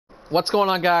What's going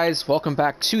on, guys? Welcome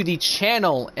back to the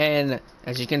channel, and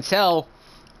as you can tell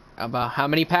about how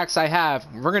many packs I have,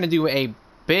 we're gonna do a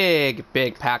big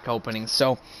pack opening.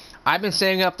 So I've been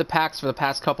setting up the packs for the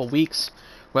past couple weeks,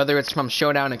 whether it's from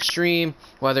Showdown Extreme,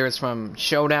 whether it's from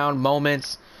Showdown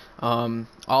Moments,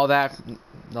 all that,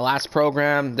 the last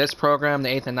program, this program, the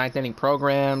 8th and 9th inning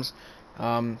programs,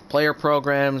 player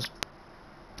programs,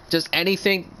 just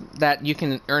anything that you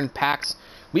can earn packs.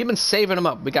 We've been saving them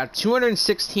up. We got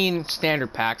 216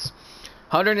 standard packs,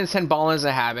 110 ball-ins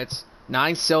of habits,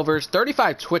 9 silvers,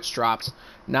 35 Twitch drops,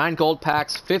 9 gold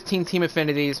packs, 15 team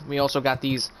affinities. We also got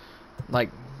these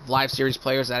like live series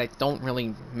players that don't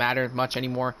really matter much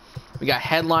anymore. We got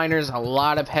headliners, a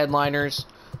lot of headliners.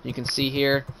 You can see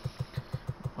here.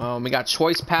 We got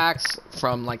choice packs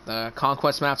from like the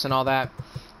conquest maps and all that.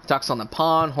 Ducks on the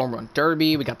Pond, Home Run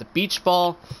Derby. We got the beach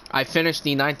ball. I finished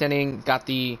the 9th inning, got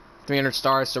the 300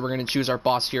 stars, so we're going to choose our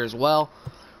boss here as well.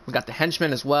 We got the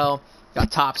henchman as well.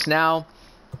 Got tops now.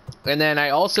 And then I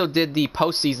also did the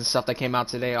postseason stuff that came out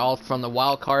today, all from the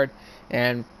wild card.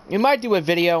 And we might do a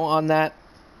video on that.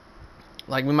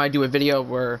 Like, we might do a video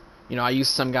where, you know, I use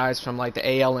some guys from like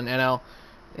the AL and NL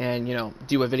and, you know,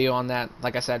 do a video on that,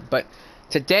 like I said. But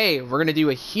today we're going to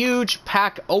do a huge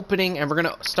pack opening, and we're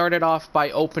going to start it off by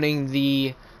opening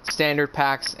the standard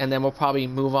packs, and then we'll probably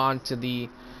move on to the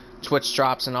Twitch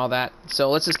drops and all that.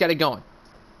 So let's just get it going.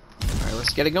 Alright,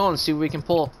 let's get it going and see what we can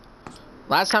pull.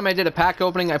 Last time I did a pack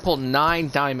opening, I pulled 9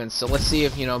 diamonds. So let's see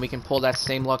if, you know, we can pull that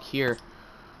same luck here.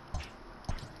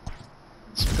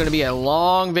 It's going to be a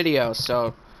long video,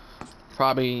 so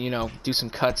probably, you know, do some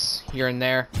cuts here and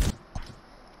there.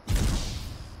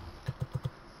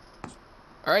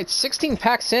 Alright, 16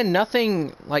 packs in,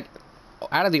 nothing like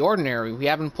out of the ordinary. We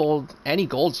haven't pulled any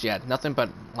golds yet. Nothing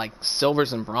but like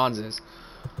silvers and bronzes.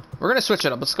 We're going to switch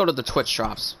it up. Let's go to the Twitch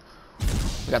drops.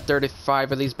 We got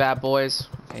 35 of these bad boys.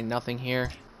 Okay, nothing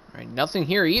here. Alright, nothing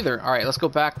here either. Alright, let's go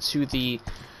back to the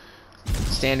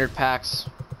standard packs.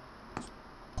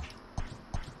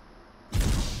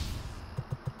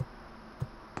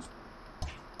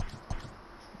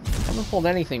 Haven't pulled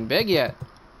anything big yet.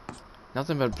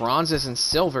 Nothing but bronzes and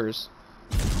silvers.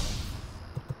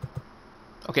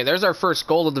 Okay, there's our first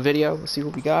gold of the video. Let's see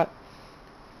what we got.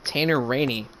 Tanner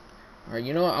Rainey. Alright,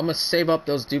 you know what? I'm going to save up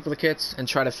those duplicates and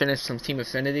try to finish some team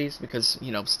affinities because,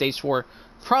 you know, Stage 4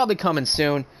 probably coming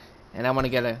soon. And I want to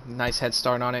get a nice head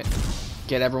start on it.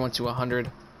 Get everyone to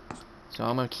 100. So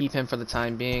I'm going to keep him for the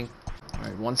time being.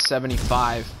 Alright,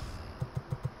 175.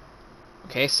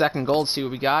 Okay, second gold. See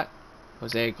what we got.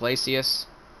 Jose Iglesias.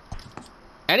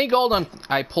 Any gold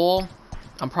I pull,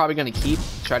 I'm probably going to keep.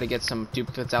 Try to get some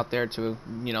duplicates out there to,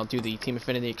 you know, do the team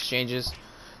affinity exchanges.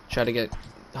 Try to get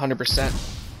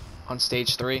 100% on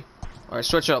Stage 3. Alright,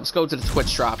 switch it up. Let's go to the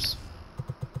Twitch drops.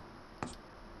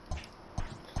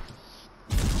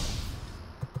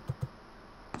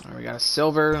 Alright, we got a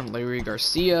silver. Larry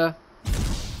Garcia.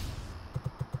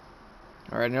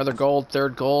 Alright, another gold.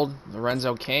 Third gold.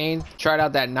 Lorenzo Cain. Tried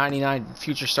out that 99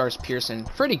 Future Stars Pearson.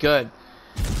 Pretty good.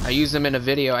 I used them in a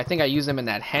video. I think I used them in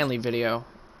that Hanley video.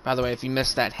 By the way, if you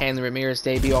missed that Hanley Ramirez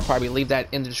debut, I'll probably leave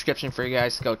that in the description for you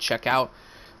guys to go check out.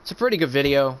 It's a pretty good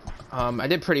video. I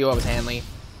did pretty well with Hanley.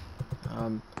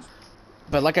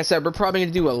 But like I said, we're probably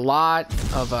going to do a lot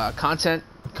of content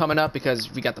coming up because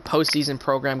we got the postseason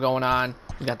program going on.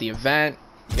 We got the event.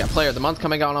 We got Player of the Month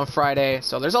coming out on Friday.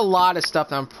 So there's a lot of stuff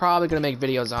that I'm probably going to make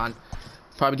videos on.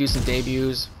 Probably do some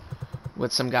debuts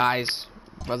with some guys,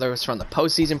 whether it's from the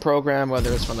postseason program,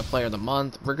 whether it's from the Player of the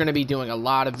Month. We're going to be doing a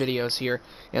lot of videos here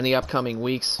in the upcoming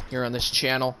weeks here on this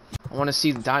channel. I want to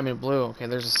see the diamond blue. Okay,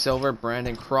 there's a silver.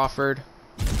 Brandon Crawford.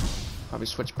 Probably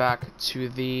switch back to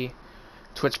the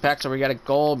Twitch pack. So we got a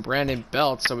gold. Brandon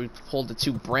Belt. So we pulled the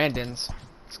 2 Brandons.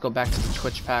 Let's go back to the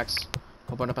Twitch packs.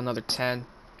 Open up another 10.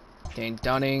 Dane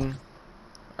Dunning.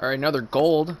 Alright, another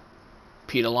gold.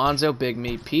 Pete Alonso. Big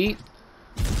Meat Pete.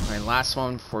 Alright, last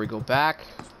one before we go back.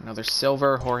 Another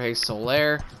silver. Jorge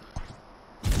Soler.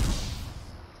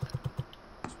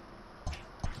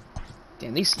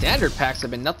 Damn, these standard packs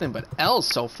have been nothing but L's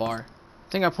so far.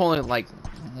 I think I'm pulling like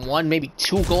 1, maybe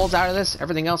 2 golds out of this.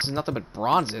 Everything else is nothing but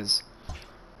bronzes.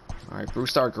 Alright,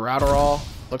 Brusdar Graterol.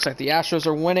 Looks like the Astros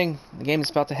are winning. The game is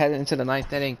about to head into the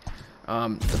 9th inning.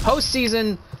 The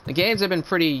postseason, the games have been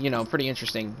pretty, you know, pretty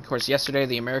interesting. Of course, yesterday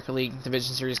the American League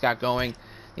Division Series got going.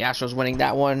 The Astros winning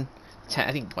that one.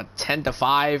 I think, what,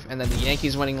 10-5. And then the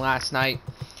Yankees winning last night.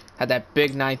 Had that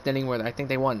big 9th inning where I think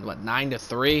they won, what,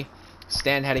 9-3.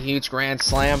 Stan had a huge grand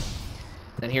slam.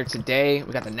 And then here today,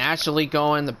 we got the National League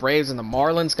going. The Braves and the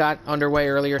Marlins got underway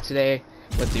earlier today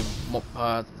with the,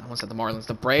 I almost said the Marlins.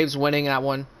 The Braves winning that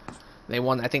one. They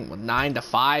won, I think,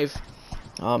 9-5.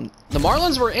 The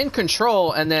Marlins were in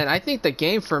control, and then I think the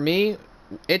game for me,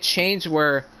 it changed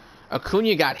where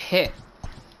Acuna got hit.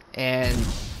 And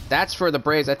that's where the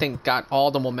Braves, I think, got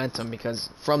all the momentum, because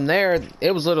from there,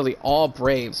 it was literally all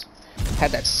Braves.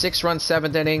 Had that 6-run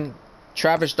 7th inning.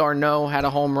 Travis d'Arnaud had a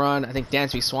home run. I think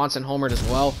Dansby Swanson homered as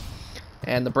well.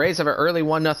 And the Braves have an early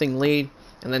 1-0 lead.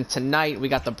 And then tonight, we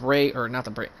got the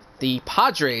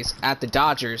Padres at the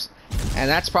Dodgers. And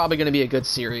that's probably going to be a good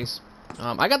series.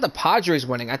 I got the Padres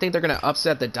winning. I think they're going to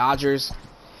upset the Dodgers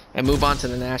and move on to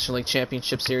the National League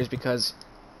Championship Series, because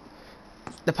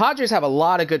the Padres have a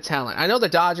lot of good talent. I know the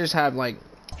Dodgers have, like,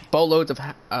 boatloads of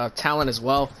talent as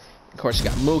well. Of course, you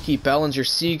got Mookie, Bellinger,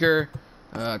 Seager,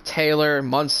 Taylor,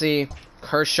 Muncy,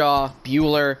 Kershaw,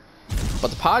 Buehler.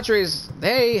 But the Padres,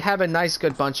 they have a nice,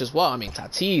 good bunch as well. I mean,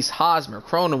 Tatis, Hosmer,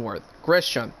 Cronenworth,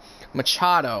 Grisham,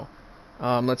 Machado.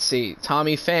 Let's see,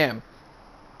 Tommy Pham.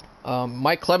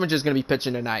 Mike Clevenger is going to be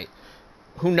pitching tonight.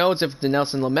 Who knows if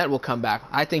Dinelson Lamet will come back?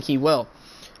 I think he will.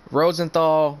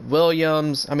 Rosenthal,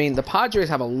 Williams. I mean, the Padres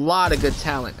have a lot of good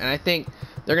talent, and I think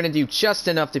they're going to do just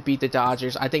enough to beat the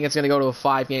Dodgers. I think it's going to go to a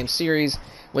 5-game series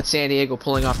with San Diego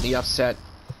pulling off the upset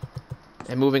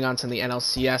and moving on to the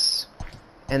NLCS.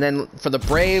 And then for the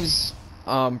Braves,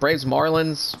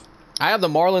 Marlins, I have the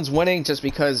Marlins winning just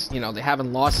because, you know, they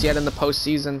haven't lost yet in the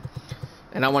postseason,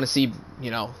 and I want to see,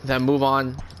 you know, them move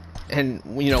on and,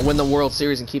 you know, win the World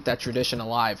Series and keep that tradition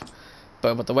alive.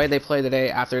 But with the way they play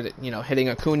today, after, you know, hitting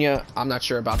Acuna, I'm not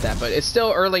sure about that. But it's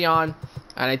still early on,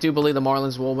 and I do believe the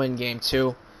Marlins will win Game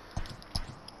 2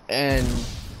 and,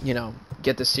 you know,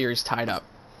 get the series tied up.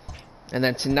 And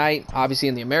then tonight, obviously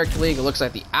in the American League, it looks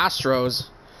like the Astros,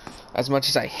 as much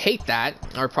as I hate that,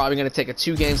 are probably going to take a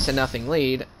 2-0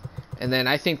 lead. And then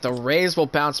I think the Rays will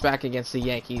bounce back against the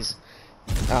Yankees.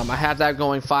 I have that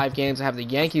going 5 games. I have the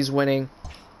Yankees winning,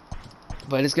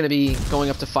 but it's going to be going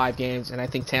up to 5 games, and I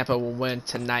think Tampa will win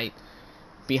tonight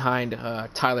behind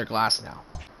Tyler Glasnow. All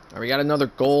right, we got another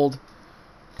gold.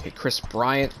 Okay, Chris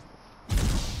Bryant,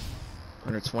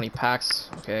 120 packs.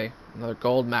 Okay, another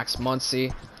gold, Max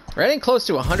Muncy. We're getting close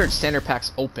to 100 standard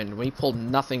packs opened. We pulled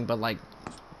nothing but, like,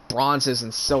 bronzes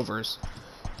and silvers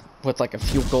with, like, a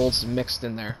few golds mixed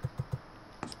in there.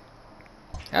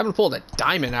 I haven't pulled a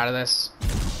diamond out of this.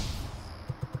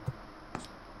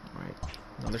 Alright,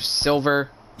 another silver.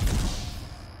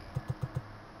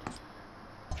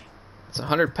 It's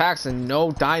 100 packs and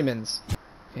no diamonds.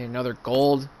 Okay, another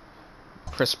gold.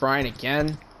 Chris Bryant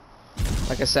again.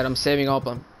 Like I said, I'm saving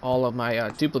all of my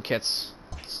duplicates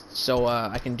so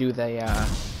I can do the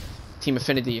Team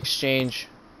Affinity exchange.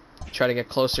 Try to get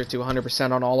closer to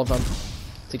 100% on all of them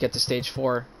to get to stage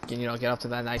 4. You know, get up to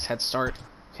that nice head start.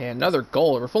 Okay, another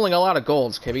gold. We're pulling a lot of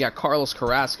golds. Okay, we got Carlos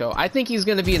Carrasco. I think he's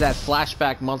going to be that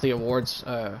flashback monthly awards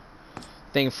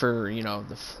thing for, you know,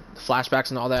 the flashbacks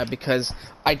and all that, because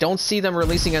I don't see them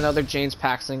releasing another James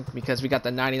Paxton, because we got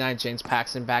the 99 James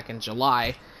Paxton back in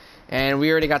July, and we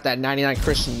already got that 99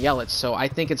 Christian Yelich, so I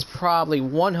think it's probably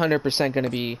 100% going to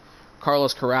be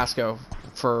Carlos Carrasco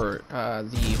for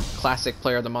the Classic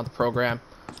Player of the Month program.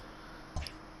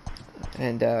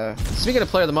 And speaking of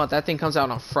Player of the Month, that thing comes out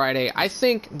on Friday. I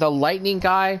think the Lightning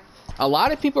guy, a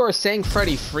lot of people are saying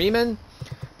Freddie Freeman,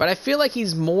 but I feel like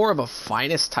he's more of a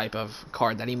finest type of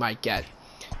card that he might get,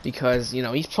 because, you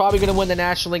know, he's probably going to win the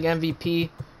National League MVP.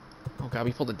 Oh god,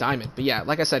 we pulled a diamond. But yeah,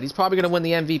 like I said, he's probably going to win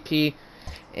the MVP,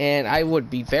 and I would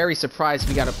be very surprised if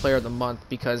he got a Player of the Month,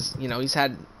 because, you know, he's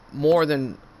had more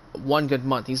than one good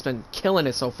month. He's been killing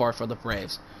it so far for the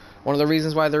Braves. One of the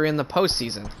reasons why they're in the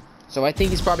postseason. So I think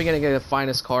he's probably going to get a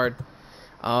finest card.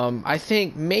 I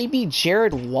think maybe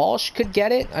Jared Walsh could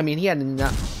get it. I mean, he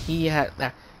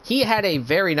had a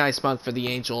very nice month for the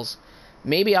Angels.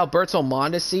 Maybe Alberto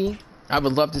Mondesi. I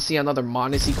would love to see another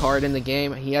Mondesi card in the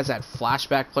game. He has that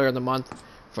flashback Player of the Month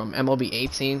from MLB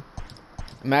 18.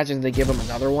 Imagine they give him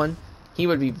another one. He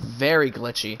would be very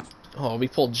glitchy. Oh, we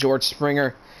pulled George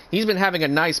Springer. He's been having a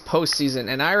nice postseason,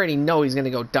 and I already know he's going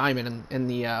to go diamond in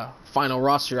the final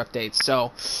roster update.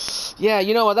 So, yeah,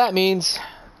 you know what that means.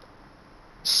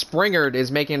 Springer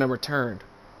is making a return.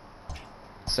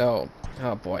 So,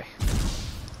 oh boy.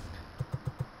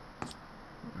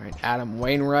 Alright, Adam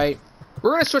Wainwright.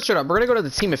 We're going to switch it up. We're going to go to the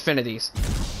Team Affinities.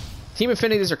 Team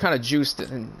Affinities are kind of juiced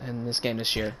in this game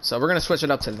this year. So we're going to switch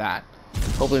it up to that.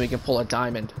 Hopefully we can pull a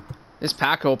diamond. This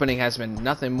pack opening has been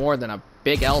nothing more than a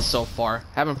big L so far.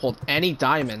 Haven't pulled any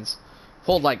diamonds.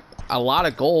 Pulled like a lot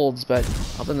of golds, but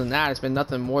other than that, it's been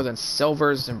nothing more than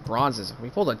silvers and bronzes.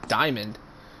 We pulled a diamond.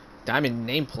 Diamond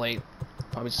nameplate.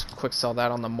 Probably just quick sell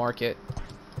that on the market.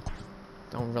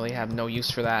 Don't really have no use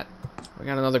for that. We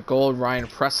got another gold, Ryan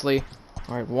Presley.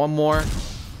 Alright, one more.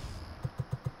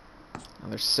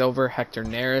 Another silver, Hector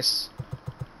Neris.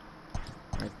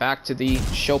 Alright, back to the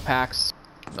show packs.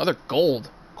 Another gold,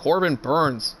 Corbin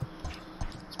Burns.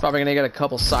 He's probably going to get a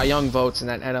couple Cy Young votes in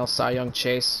that NL Cy Young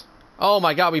chase. Oh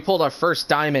my god, we pulled our first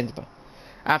diamond.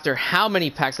 After how many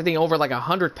packs? I think over like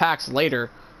 100 packs later,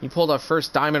 we pulled our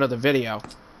first diamond of the video.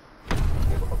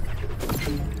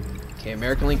 Okay,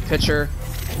 American League pitcher.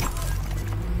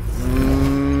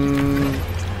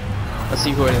 Let's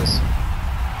see who it is.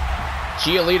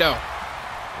 Giolito.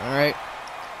 Alright.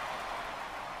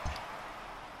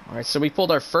 Alright, so we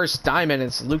pulled our first diamond.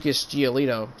 It's Lucas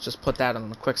Giolito. Just put that on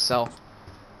the quick sell.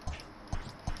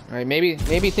 Alright, maybe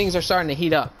things are starting to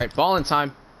heat up. Alright, ballin'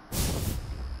 time.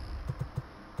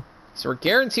 So we're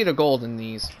guaranteed a gold in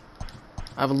these.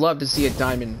 I would love to see a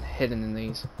diamond hidden in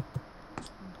these.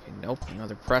 Okay, nope.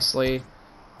 Another Presley.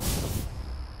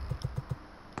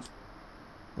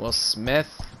 Will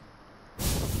Smith.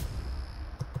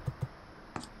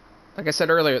 Like I said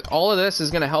earlier, all of this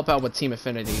is going to help out with team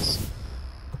affinities.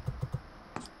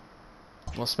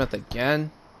 Will Smith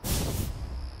again.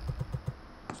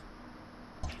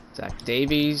 Zach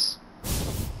Davies.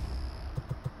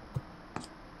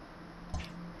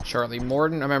 Charlie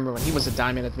Morton. I remember when he was a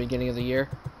diamond at the beginning of the year.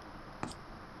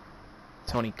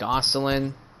 Tony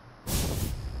Gosselin.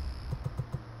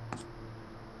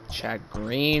 Chad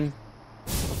Green.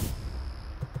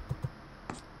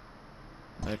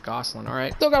 Another Gosselin.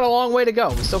 Alright. Still got a long way to go.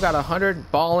 We still got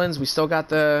 100 ball-ins. We still got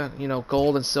the, you know,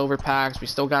 gold and silver packs. We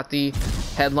still got the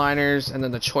headliners and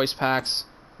then the choice packs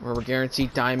where we're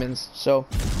guaranteed diamonds. So,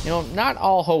 you know, not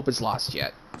all hope is lost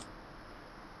yet.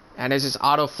 And there's this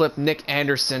auto flip Nick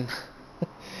Anderson.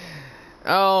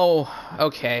 Oh,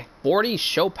 okay. 40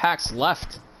 show packs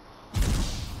left.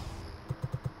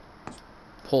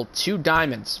 Pulled 2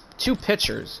 diamonds, 2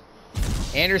 pitchers.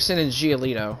 Anderson and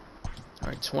Giolito.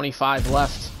 Alright, 25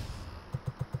 left.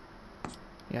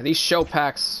 Yeah, these show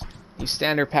packs, these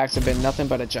standard packs have been nothing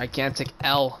but a gigantic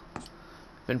L.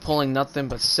 Been pulling nothing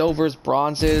but silvers,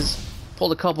 bronzes.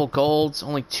 Pulled a couple golds,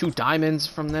 only 2 diamonds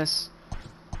from this.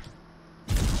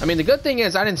 I mean, the good thing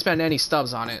is I didn't spend any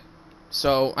stubs on it.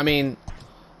 So, I mean,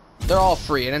 they're all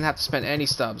free. I didn't have to spend any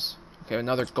stubs. Okay,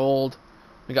 another gold.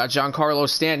 We got Giancarlo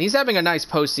Stanton. He's having a nice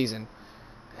postseason.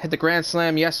 Hit the Grand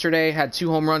Slam yesterday. Had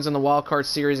 2 home runs in the Wild Card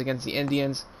Series against the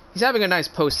Indians. He's having a nice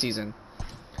postseason.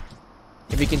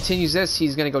 If he continues this,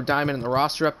 he's going to go diamond in the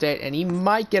roster update. And he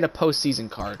might get a postseason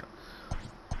card.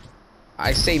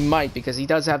 I say might because he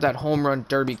does have that home run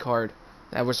derby card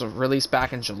that was released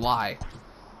back in July.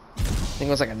 I think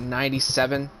it was like a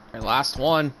 97. Our last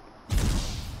one.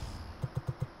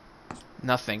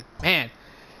 Nothing. Man,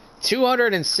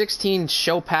 216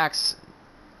 show packs,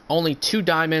 only 2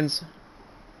 diamonds,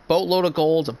 boatload of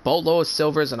golds, a boatload of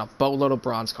silvers, and a boatload of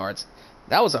bronze cards.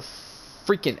 That was a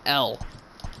freaking L.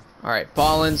 Alright,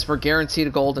 ball-ins. We're guaranteed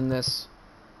a gold in this.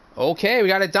 Okay, we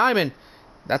got a diamond.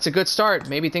 That's a good start.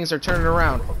 Maybe things are turning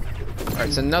around. Alright,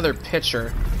 it's another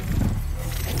pitcher.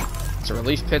 It's a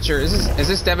relief pitcher. Is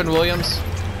this Devin Williams?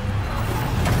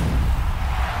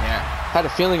 Yeah. Had a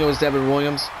feeling it was Devin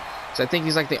Williams. So I think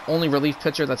he's like the only relief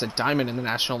pitcher that's a diamond in the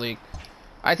National League.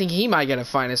 I think he might get a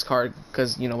finest card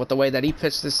because, you know, with the way that he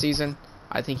pitched this season,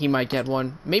 I think he might get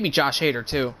one. Maybe Josh Hader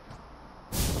too.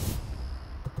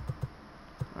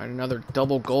 Alright, another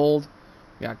double gold.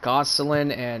 We got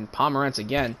Gosselin and Pomerantz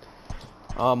again.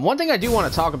 One thing I do want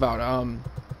to talk about,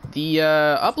 the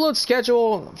upload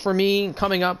schedule for me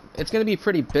coming up, it's going to be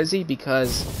pretty busy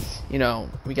because, you know,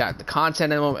 we got the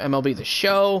content MLB The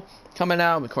Show coming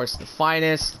out, of course, the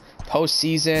finest,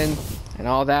 postseason, and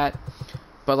all that.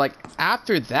 But, like,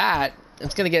 after that,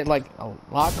 it's going to get, like, a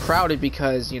lot crowded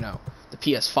because, you know, the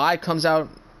PS5 comes out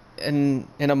in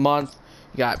a month.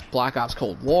 You got Black Ops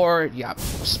Cold War. You got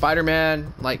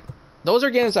Spider-Man. Like, those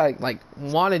are games I, like,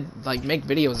 wanted, like, make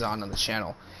videos on the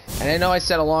channel. And I know I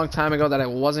said a long time ago that I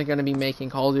wasn't going to be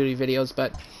making Call of Duty videos,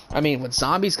 but, I mean, with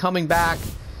zombies coming back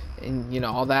and, you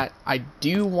know, all that, I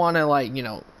do want to, like, you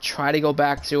know, try to go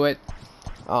back to it.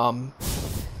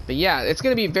 But yeah, it's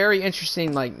going to be very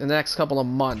interesting, like, the next couple of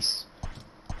months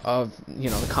of, you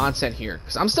know, the content here.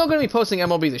 Because I'm still going to be posting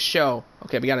MLB The Show.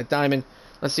 Okay, we got a diamond.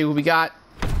 Let's see who we got.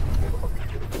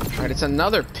 Alright, it's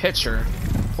another pitcher.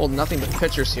 Pulled nothing but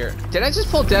pitchers here. Did I just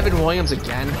pull Devin Williams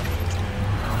again?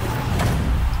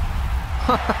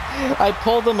 I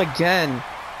pulled him again.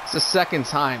 It's the second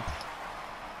time.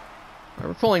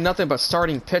 We're pulling nothing but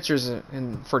starting pitchers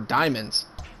for diamonds.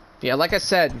 Yeah, like I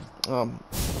said,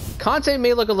 content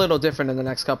may look a little different in the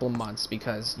next couple of months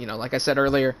because, you know, like I said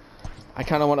earlier, I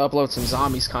kind of want to upload some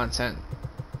zombies content.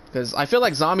 Because I feel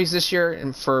like zombies this year,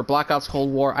 and for Black Ops Cold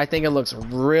War, I think it looks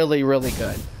really, really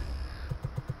good.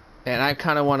 And I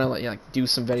kind of want to like do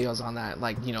some videos on that,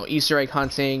 like, you know, Easter egg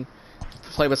hunting,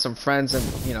 play with some friends,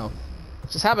 and, you know,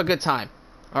 just have a good time.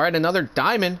 All right, another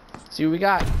diamond. See what we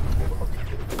got.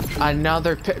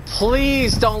 Another pit.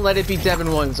 Please don't let it be Devin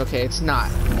Williams. Okay, it's not.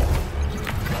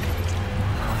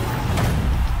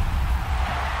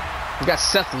 We got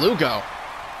Seth Lugo.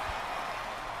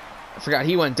 I forgot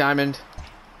he went diamond.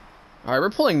 All right,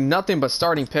 we're pulling nothing but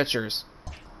starting pitchers.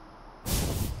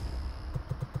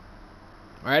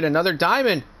 All right, another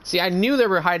diamond. See, I knew they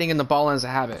were hiding in the ball ends of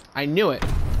habit. I knew it.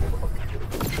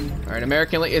 All right,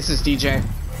 American League. This is DJ.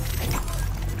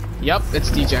 Yep, it's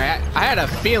DJ. I had a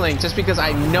feeling just because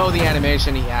I know the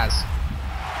animation he has.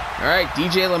 All right,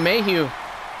 DJ LeMahieu.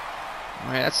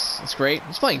 All right, that's great.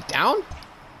 He's playing down.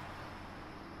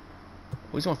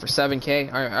 He's going for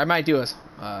 7K. All right, I might do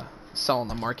a sell on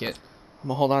the market. I'm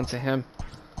gonna hold on to him.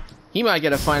 He might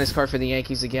get a finest card for the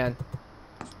Yankees again.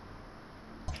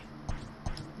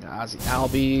 Ozzy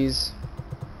Albies.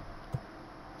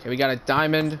 Okay, we got a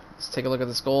diamond. Let's take a look at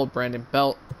this gold. Brandon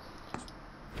Belt.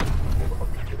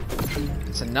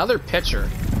 It's another pitcher.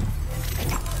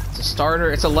 It's a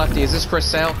starter. It's a lefty. Is this Chris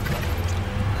Sale?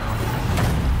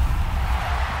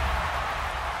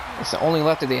 It's the only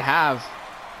lefty they have.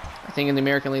 I think in the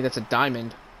American League that's a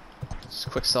diamond. Just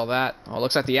quick sell that. Oh, it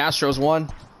looks like the Astros won.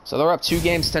 So they're up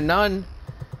 2-0.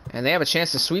 And they have a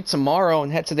chance to sweep tomorrow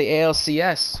and head to the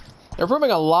ALCS. They're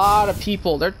proving a lot of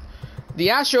people. The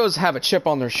Astros have a chip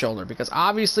on their shoulder because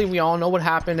obviously we all know what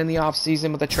happened in the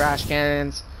offseason with the trash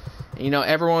cans. You know,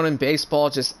 everyone in baseball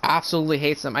just absolutely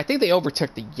hates them. I think they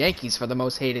overtook the Yankees for the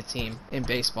most hated team in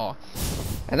baseball.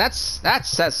 And that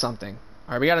says something.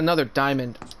 All right, we got another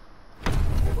diamond.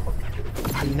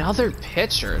 Another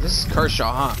pitcher. This is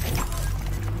Kershaw, huh?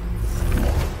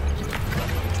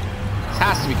 This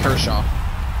has to be Kershaw.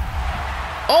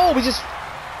 Oh,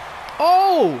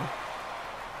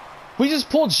 we just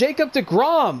pulled Jacob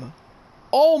deGrom.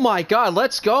 Oh my God,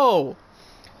 let's go.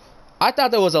 I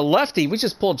thought that was a lefty. We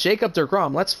just pulled Jacob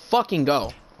deGrom. Let's fucking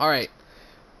go. All right.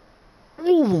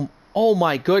 Ooh, oh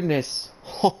my goodness.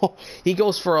 He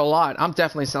goes for a lot. I'm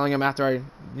definitely selling him after I,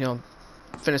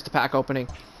 finish the pack opening.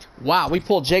 Wow, we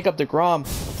pulled Jacob deGrom.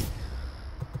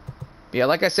 Yeah,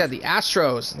 like I said, the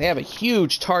Astros, they have a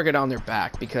huge target on their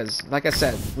back because, like I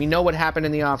said, we know what happened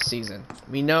in the offseason.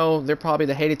 We know they're probably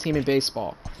the hated team in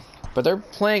baseball. But they're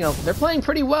playing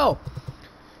pretty well.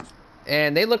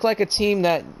 And they look like a team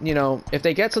that, if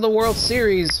they get to the World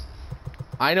Series,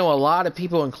 I know a lot of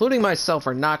people, including myself,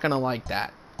 are not going to like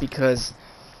that. Because,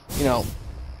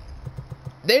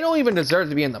 they don't even deserve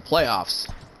to be in the playoffs.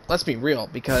 Let's be real.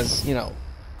 Because,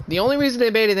 the only reason they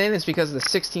made it in is because of the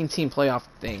 16-team playoff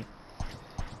thing.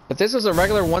 If this was a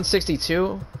regular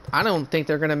 162, I don't think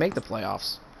they're going to make the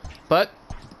playoffs. But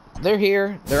they're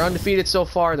here. They're undefeated so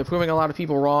far. They're proving a lot of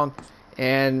people wrong.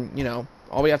 And,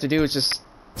 all we have to do is just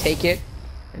take it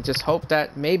and just hope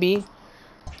that maybe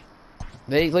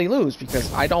they lose,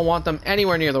 because I don't want them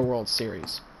anywhere near the World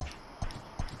Series.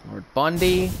 Lord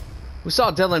Bundy. We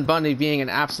saw Dylan Bundy being an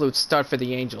absolute stud for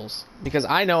the Angels, because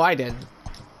I know I did.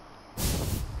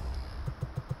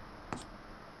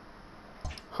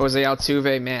 Jose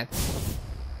Altuve, man.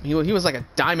 He was like a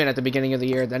diamond at the beginning of the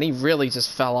year. Then he really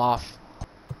just fell off.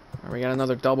 Right, we got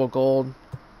another double gold.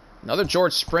 Another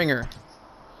George Springer.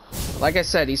 Like I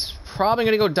said, he's probably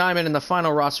going to go diamond in the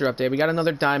final roster update. We got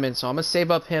another diamond, so I'm going to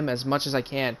save up him as much as I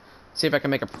can. See if I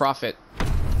can make a profit.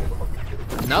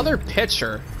 Another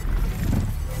pitcher.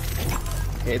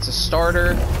 Okay, it's a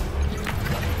starter.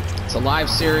 It's a live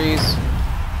series. All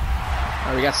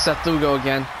right, we got Seth Lugo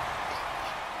again.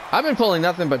 I've been pulling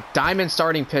nothing but diamond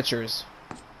starting pitchers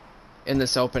in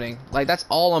this opening. Like, that's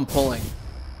all I'm pulling.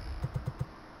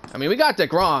 I mean, we got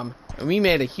deGrom, and we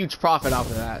made a huge profit off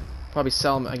of that. Probably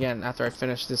sell him again after I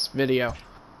finish this video.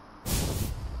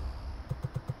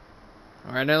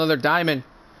 All right, another diamond.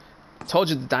 Told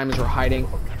you the diamonds were hiding.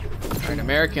 All right,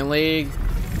 American League.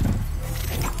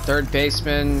 Third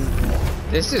baseman.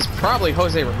 This is probably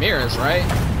Jose Ramirez, right?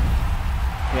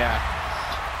 Yeah.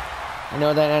 I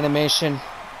know that animation.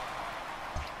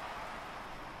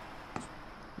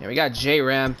 Yeah, we got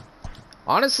J-Ram.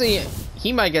 Honestly,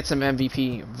 he might get some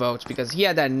MVP votes because he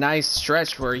had that nice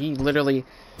stretch where he literally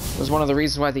was one of the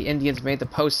reasons why the Indians made the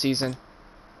postseason.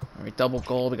 All right, double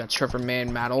gold. We got Trevor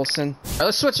Mann, Matt Olson. All right,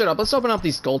 let's switch it up. Let's open up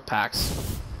these gold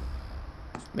packs.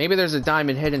 Maybe there's a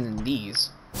diamond hidden in these.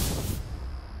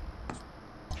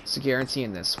 What's the guarantee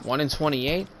in this? 1 in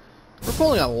 28. We're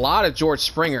pulling a lot of George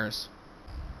Springers.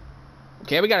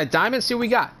 Okay, we got a diamond. See what we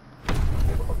got.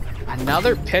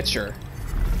 Another pitcher.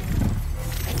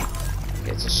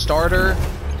 It's a starter.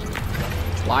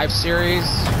 Live series.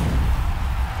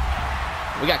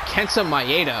 We got Kenta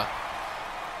Maeda.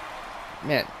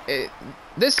 Man,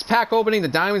 this pack opening, the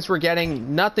diamonds we're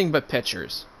getting, nothing but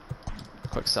pitchers.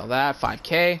 Quick sell that,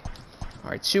 5K.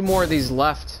 Alright, 2 more of these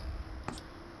left.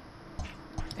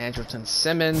 Andrelton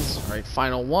Simmons. Alright,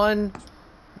 final one.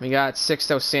 We got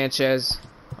Sixto Sanchez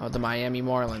of the Miami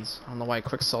Marlins. I don't know why I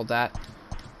quick sold that.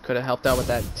 Could have helped out with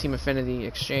that Team Affinity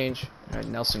exchange. Alright,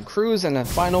 Nelson Cruz, and then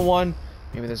final one.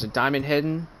 Maybe there's a diamond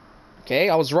hidden. Okay,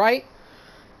 I was right.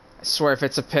 I swear if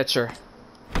it's a pitcher.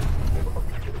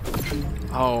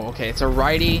 Oh, okay, it's a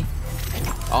righty.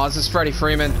 Oh, this is Freddie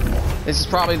Freeman. This is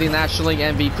probably the National League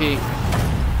MVP.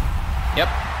 Yep,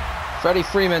 Freddie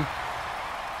Freeman.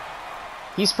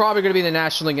 He's probably going to be the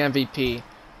National League MVP.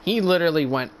 He literally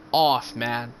went off,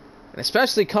 man. And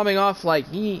especially coming off like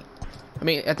I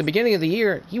mean, at the beginning of the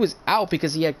year, he was out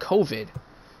because he had COVID.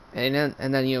 And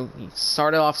then you know, he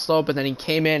started off slow, but then he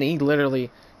came in and he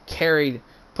literally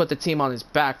put the team on his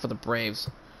back for the Braves.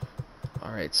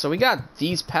 Alright, so we got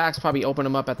these packs, probably open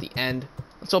them up at the end.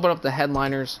 Let's open up the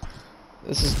headliners.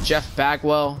 This is Jeff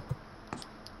Bagwell.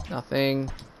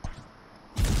 Nothing.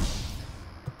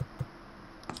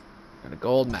 Got a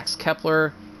gold, Max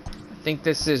Kepler. I think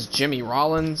this is Jimmy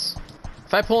Rollins.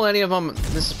 If I pull any of them,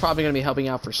 this is probably going to be helping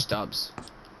out for Stubbs.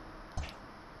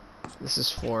 This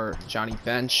is for Johnny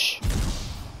Bench.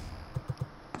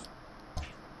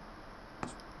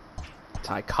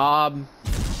 Ty Cobb.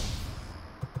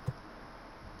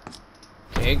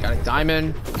 Okay, got a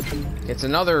diamond. It's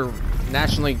another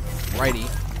National League righty.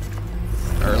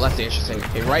 Or lefty, I should say.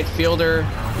 Okay, right fielder.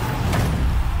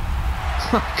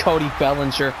 Cody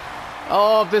Bellinger.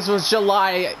 Oh, if this was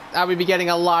July, I would be getting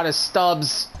a lot of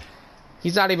Stubbs.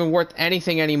 He's not even worth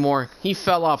anything anymore. He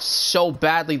fell off so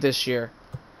badly this year.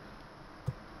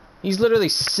 He's literally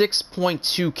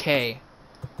 6.2K.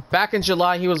 Back in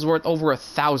July, he was worth over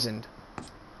 1,000.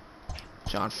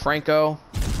 John Franco.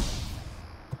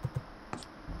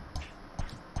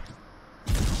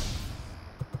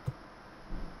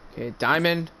 Okay,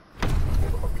 diamond.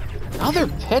 Another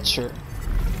pitcher.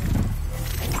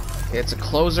 Okay, it's a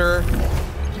closer.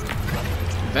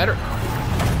 Veteran.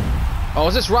 Oh,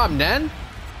 is this Rob Nen?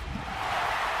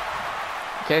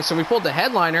 Okay, so we pulled the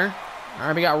headliner.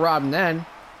 Alright, we got Rob Nen.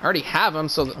 I already have him,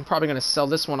 so I'm probably going to sell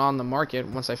this one on the market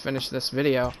once I finish this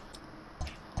video.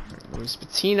 Right, Luis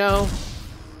Patino.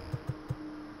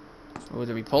 Oh,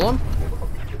 did we pull him?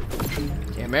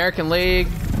 Okay, American League.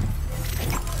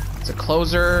 It's a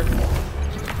closer.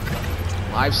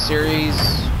 Live series.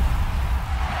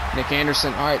 Nick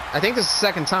Anderson. Alright, I think this is the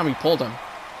second time we pulled him.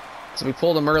 So we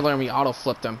pulled him earlier and we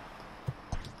auto-flipped him.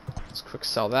 Let's quick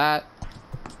sell that.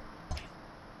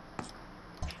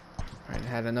 Alright,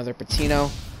 had another Patino.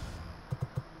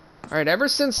 Alright, ever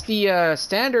since the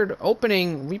standard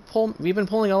opening, we've been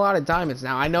pulling a lot of diamonds.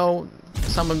 Now, I know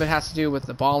some of it has to do with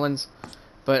the Ballins,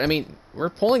 but, I mean, we're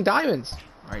pulling diamonds.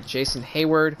 Alright, Jason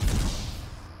Hayward.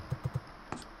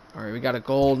 Alright, we got a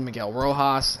gold. Miguel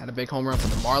Rojas had a big home run for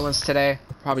the Marlins today.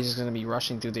 Probably just going to be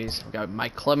rushing through these. We got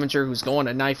Mike Clevenger, who's going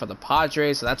tonight for the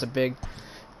Padres, so that's a big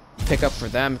pickup for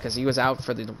them because he was out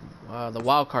for the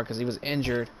wild card because he was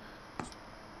injured.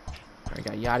 We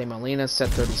got Yadi Molina, set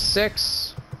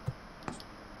 36.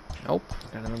 Nope.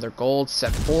 Got another gold,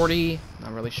 set 40.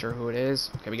 Not really sure who it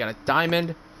is. Okay, we got a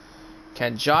diamond.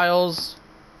 Ken Giles.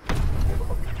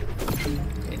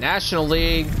 Okay, National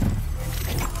League.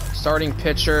 Starting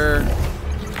pitcher.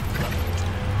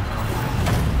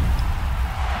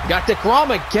 We got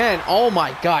DeGrom again. Oh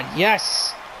my god,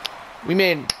 yes.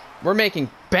 We're making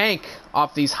bank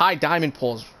off these high diamond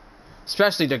pulls.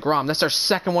 Especially DeGrom. That's our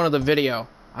second one of the video.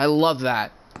 I love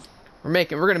that. We're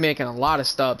gonna be making a lot of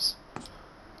stubs.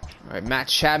 Alright, Matt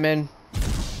Chapman.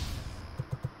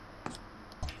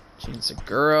 Gene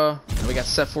Segura. And we got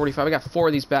set 45. We got 4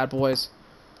 of these bad boys.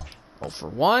 0 for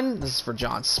 1. This is for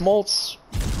John Smoltz.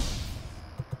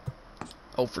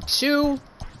 0 for 2.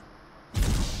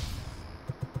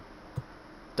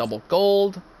 Double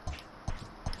gold.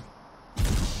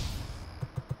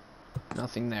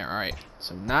 Nothing there. Alright.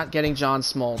 So not getting John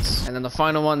Smoltz. And then the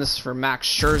final one, this is for Max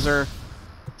Scherzer.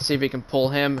 See if we can pull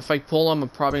him. If I pull him, I'm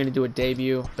probably going to do a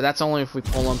debut. But that's only if we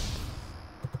pull him.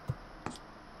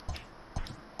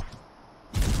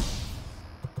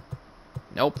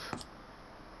 Nope.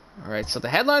 Alright, so the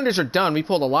headliners are done. We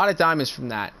pulled a lot of diamonds from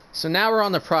that. So now we're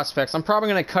on the prospects. I'm probably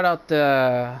going to cut out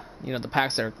the, the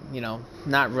packs that are,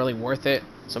 not really worth it.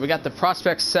 So we got the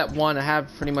prospects set 1. I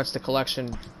have pretty much the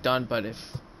collection done, but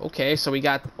if... Okay, so we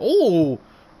got... Oh,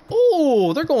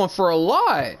 they're going for a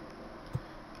lot.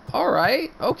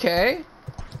 Alright, okay.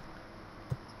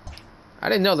 I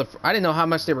didn't know how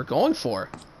much they were going for.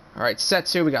 All right, set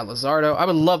 2. We got Luzardo. I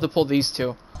would love to pull these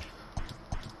two.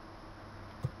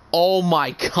 Oh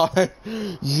my god.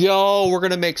 Yo, we're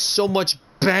going to make so much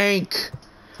bank.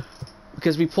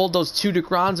 Because we pulled those 2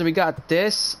 DeGroms and we got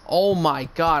this. Oh my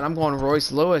god, I'm going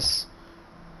Royce Lewis.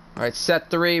 Alright, set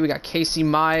 3. We got Casey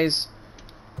Mize.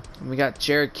 And we got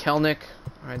Jared Kelnick.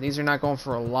 Alright, these are not going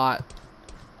for a lot.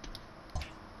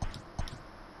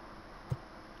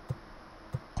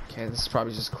 Okay, this is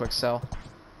probably just a quick sell.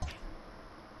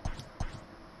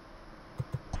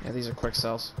 Yeah, these are quick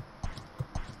sells.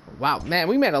 Wow, man,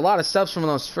 we made a lot of subs from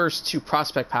those first 2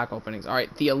 prospect pack openings.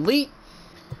 Alright, the Elite.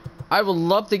 I would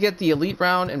love to get the Elite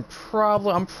round, and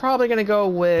I'm probably going to go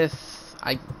with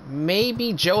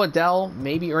maybe Joe Adell,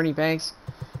 maybe Ernie Banks.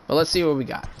 But let's see what we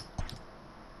got.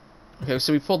 Okay,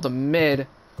 so we pulled the mid.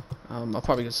 I'll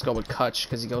probably just go with Kutch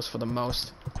because he goes for the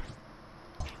most.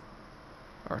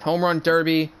 Alright, Home Run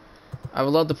Derby. I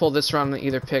would love to pull this round and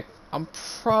either pick. I'm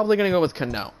probably going to go with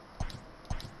Cano.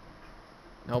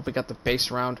 Nope, we got the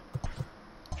base round.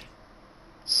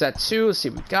 Set 2, let's see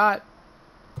what we got.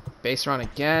 Base round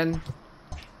again.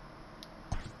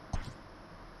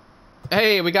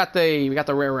 Hey, we got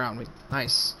the rare round.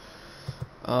 Nice.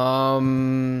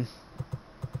 As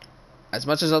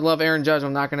much as I love Aaron Judge,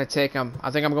 I'm not gonna take him. I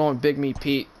think I'm going Big Me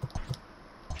Pete.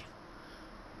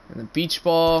 And the beach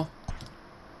ball.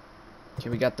 Okay,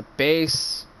 we got the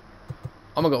base.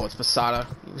 I'm gonna go with Posada.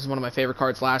 He was one of my favorite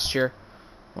cards last year.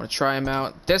 I want to try him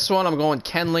out. This one, I'm going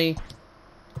Kenley.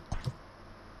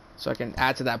 So I can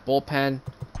add to that bullpen.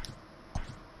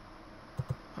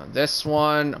 On this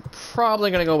one, I'm probably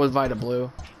going to go with Vita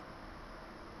Blue.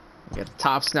 We got the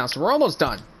tops now. So we're almost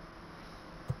done.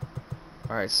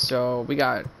 Alright, so we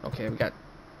got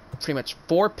pretty much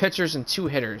 4 pitchers and 2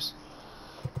 hitters.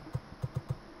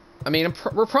 I mean,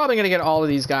 we're probably going to get all of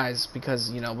these guys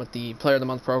because, you know, with the Player of the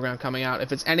Month program coming out,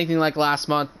 if it's anything like last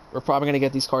month, we're probably going to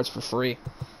get these cards for free.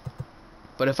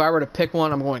 But if I were to pick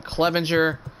one, I'm going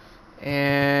Clevenger,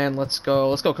 and let's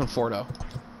go Conforto.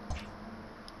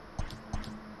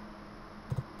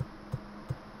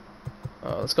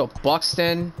 Let's go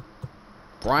Buxton,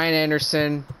 Brian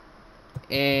Anderson,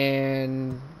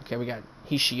 and okay, we got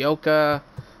Hishioka,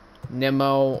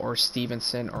 Nimmo, or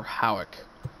Stevenson, or Howick.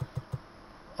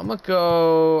 I'm gonna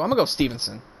go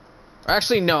Stevenson. Or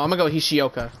actually, no, I'm gonna go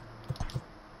Hishioka.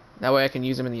 That way I can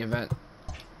use him in the event.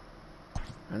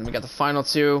 And then we got the final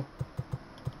 2.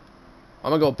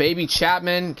 I'm gonna go Baby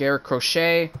Chapman, Garrett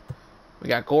Crochet. We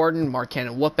got Gordon, Mark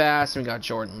Cannon Whoopass, and we got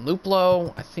Jordan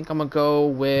Luplow. I think I'm gonna go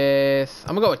with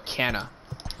Canna.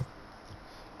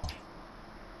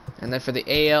 And then for the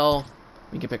AL,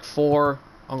 we can pick 4.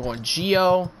 I'm going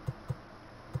Gio,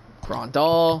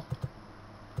 Grandal,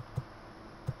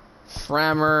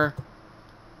 Frammer,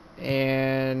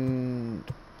 and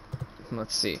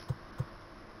let's see.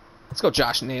 Let's go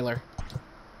Josh Naylor.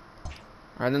 All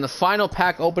right, then the final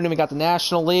pack opening, we got the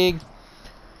National League.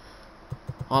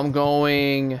 I'm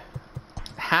going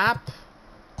Happ,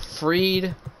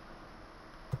 Fried,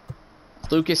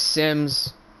 Lucas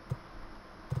Sims.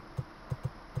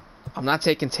 I'm not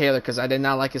taking Taylor because I did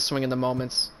not like his swing in the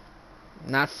moments.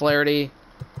 Not Flaherty.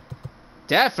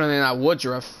 Definitely not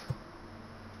Woodruff.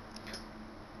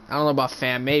 I don't know about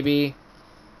Pham. Maybe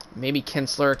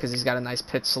Kinsler because he's got a nice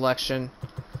pitch selection.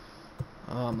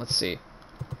 Let's see.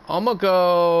 I'm gonna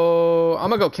go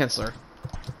Kinsler.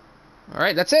 All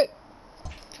right, that's it.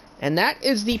 And that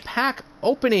is the pack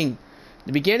opening.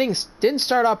 The beginning didn't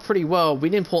start off pretty well. We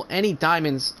didn't pull any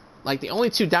diamonds. Like, the only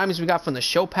 2 diamonds we got from the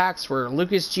show packs were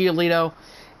Lucas Giolito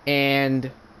and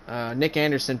Nick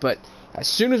Anderson. But as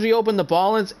soon as we opened the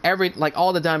ball-ins,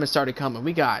 all the diamonds started coming.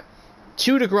 We got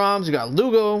 2 DeGroms. We got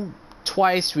Lugo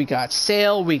twice. We got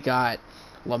Sale. We got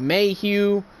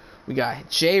LeMahieu. We got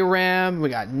J-Ram. We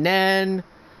got Nen.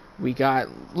 We got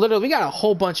a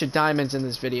whole bunch of diamonds in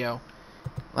this video.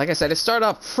 Like I said, it started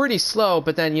off pretty slow,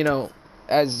 but then,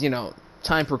 as,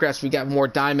 time progressed, we got more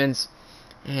diamonds.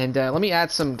 And let me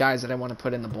add some guys that I want to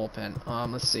put in the bullpen.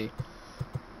 Let's see.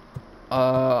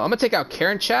 I'm going to take out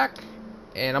Karinchak,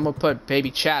 and I'm going to put Baby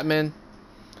Chapman.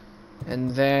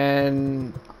 And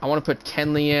then I want to put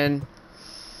Kenley in.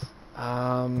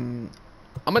 I'm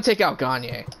going to take out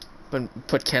Gagne, but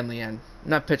put Kenley in. I'm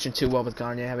not pitching too well with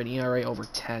Gagne. I have an ERA over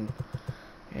 10.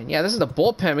 And yeah, this is the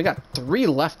bullpen. We got 3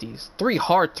 lefties. 3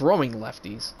 hard-throwing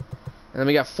lefties. And then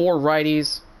we got 4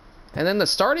 righties. And then the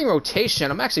starting rotation,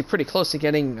 I'm actually pretty close to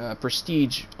getting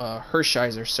Prestige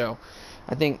Hershiser. So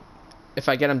I think if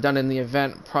I get him done in the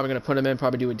event, I'm probably going to put him in,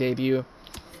 probably do a debut.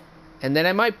 And then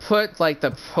I might put, like,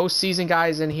 the postseason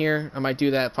guys in here. I might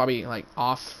do that probably, like,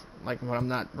 off, like, when I'm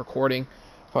not recording.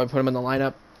 Probably put them in the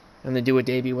lineup. and then do a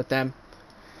debut with them.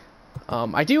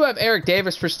 I do have Eric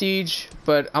Davis Prestige,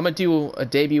 but I'm going to do a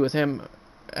debut with him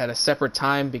at a separate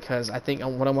time, because I think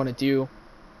what I want to do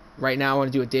right now, I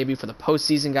want to do a debut for the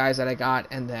postseason guys that I got,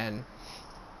 and then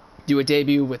do a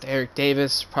debut with Eric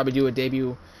Davis, probably do a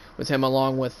debut with him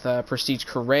along with Prestige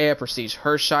Correa, Prestige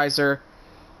Hershiser.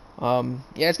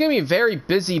 Yeah, it's going to be a very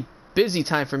busy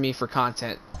time for me for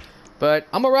content. But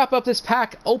I'm going to wrap up this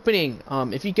pack opening.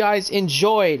 If you guys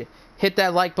enjoyed, hit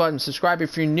that like button, subscribe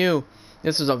if you're new.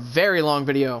 This was a very long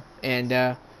video, and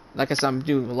like I said, I'm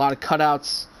doing a lot of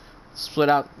cutouts, split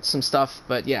out some stuff.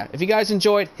 But yeah, if you guys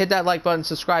enjoyed, hit that like button,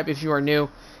 subscribe if you are new.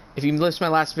 If you missed my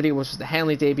last video, which was the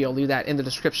Hanley debut, I'll leave that in the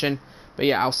description. But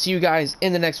yeah, I'll see you guys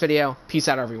in the next video. Peace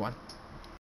out, everyone.